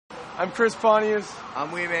I'm Chris Pontius.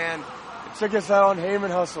 I'm Wee Man. Check us out on Heyman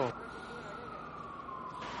Hustle.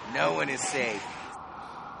 No one is safe.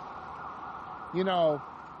 You know,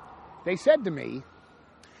 they said to me,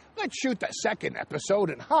 let's shoot the second episode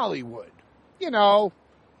in Hollywood. You know,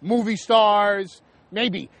 movie stars,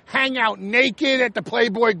 maybe hang out naked at the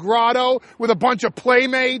Playboy Grotto with a bunch of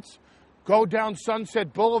playmates, go down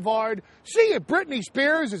Sunset Boulevard, see if Britney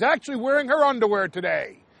Spears is actually wearing her underwear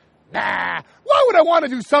today. Nah, why would I want to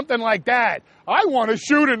do something like that? I want to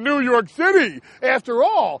shoot in New York City. After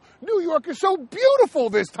all, New York is so beautiful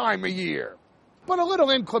this time of year. But a little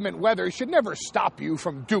inclement weather should never stop you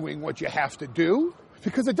from doing what you have to do,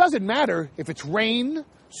 because it doesn't matter if it's rain,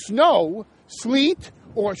 snow, sleet,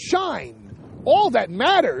 or shine. All that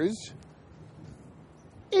matters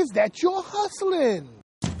is that you're hustling.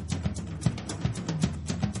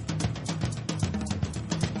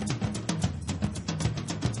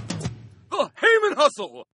 The Heyman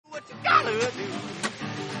Hustle! What you gotta do?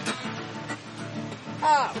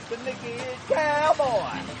 I'm the Naked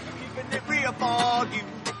Cowboy, keeping it real for you.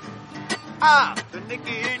 I'm the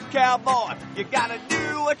Naked Cowboy. You gotta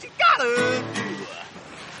do what you gotta do.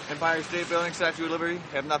 Empire State Building, Statue of Liberty,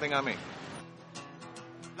 have nothing on me.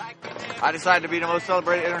 I decided to be the most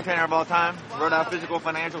celebrated entertainer of all time. Wrote out physical,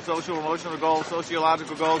 financial, social, emotional goals,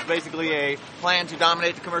 sociological goals, basically a plan to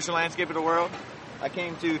dominate the commercial landscape of the world. I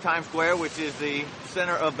came to Times Square, which is the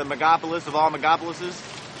center of the megapolis of all megapolises,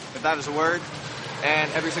 if that is a word.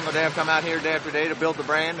 And every single day I've come out here day after day to build the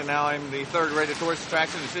brand, and now I'm the third-rated tourist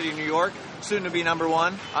attraction in the city of New York, soon to be number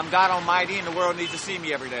one. I'm God Almighty, and the world needs to see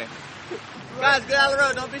me every day. Guys, get out of the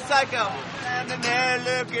road, don't be psycho. Standing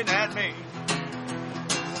there looking at me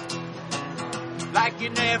like you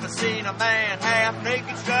never seen a man half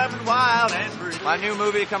naked, strumming wild and free. My new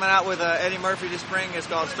movie coming out with Eddie Murphy this spring is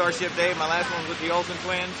called Starship Dave. My last one was with the Olsen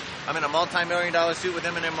twins. I'm in a multi-million-dollar suit with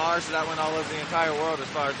Eminem Mars, so that went all over the entire world as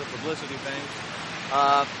far as the publicity thing.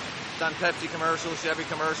 Done Pepsi commercials, Chevy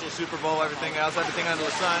commercials, Super Bowl, everything else, everything under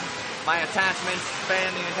the sun. My attachments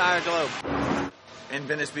span the entire globe. In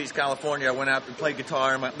Venice Beach, California, I went out and played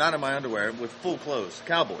guitar, not in my underwear, with full clothes,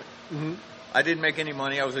 cowboy. Mm-hmm. I didn't make any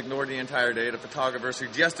money. I was ignored the entire day. The photographer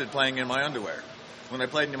suggested playing in my underwear. When I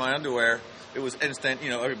played in my underwear, it was instant. You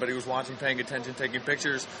know, everybody was watching, paying attention, taking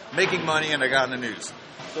pictures, making money, and I got in the news.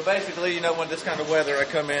 So basically, you know, when this kind of weather, I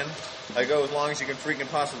come in, I go as long as you can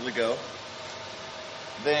freaking possibly go.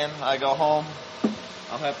 Then I go home.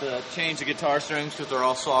 I'll have to change the guitar strings because they're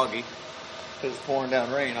all soggy because it's pouring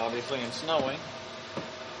down rain, obviously, and snowing.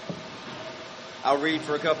 I'll read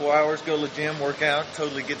for a couple hours, go to the gym, work out,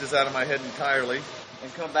 totally get this out of my head entirely,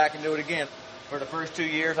 and come back and do it again. For the first 2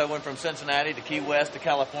 years, I went from Cincinnati to Key West to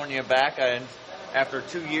California back, and after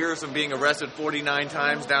 2 years of being arrested 49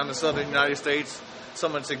 times down the southern United States,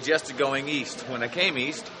 someone suggested going east. When I came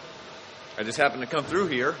east, I just happened to come through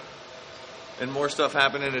here, and more stuff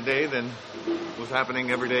happened in a day than was happening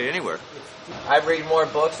every day anywhere. I read more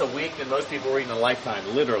books a week than most people read in a lifetime,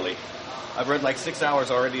 literally. I've read like 6 hours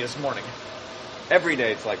already this morning. Every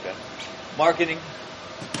day it's like that. Marketing,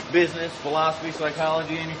 business, philosophy,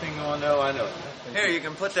 psychology, anything you want to know, I know it. Here, you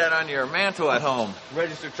can put that on your mantle at home.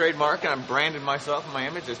 Registered trademark, and I'm branded myself and my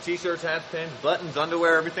image. There's t-shirts, hats, pins, buttons,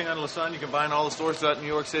 underwear, everything under the sun. You can buy in all the stores throughout New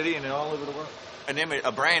York City and all over the world. An image,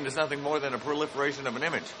 a brand is nothing more than a proliferation of an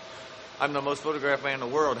image. I'm the most photographed man in the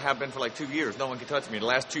world, have been for like 2 years. No one can touch me. The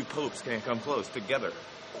last 2 popes can't come close together.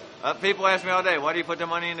 People ask me all day, why do you put the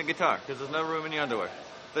money in the guitar? Because there's no room in the underwear.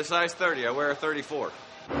 The size 30, I wear a 34.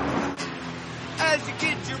 As you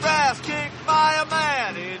get your ass kicked by a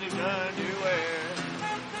man in his underwear.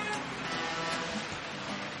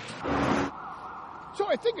 So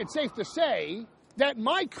I think it's safe to say that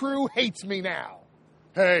my crew hates me now.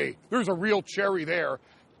 Hey, there's a real cherry there.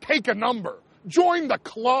 Take a number. Join the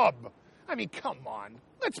club. I mean, come on.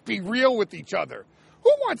 Let's be real with each other.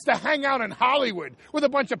 Who wants to hang out in Hollywood with a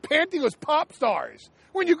bunch of pantyless pop stars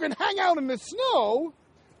when you can hang out in the snow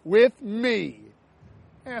with me?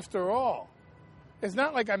 After all, it's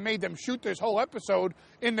not like I made them shoot this whole episode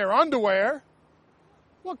in their underwear.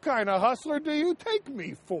 What kind of hustler do you take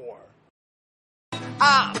me for?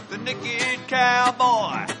 I'm the Naked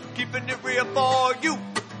Cowboy, keeping it real for you.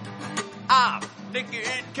 I'm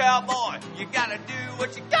Naked Cowboy, you gotta do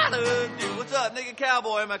what you gotta do. What's up, Naked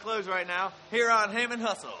Cowboy in my clothes right now, here on Heyman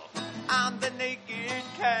Hustle. I'm the Naked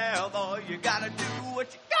Cowboy, you gotta do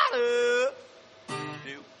what you gotta do.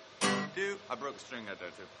 I broke a string right there,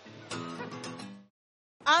 too.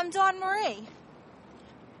 I'm Dawn Marie.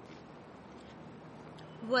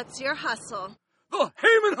 What's your hustle? The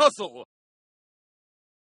Heyman Hustle!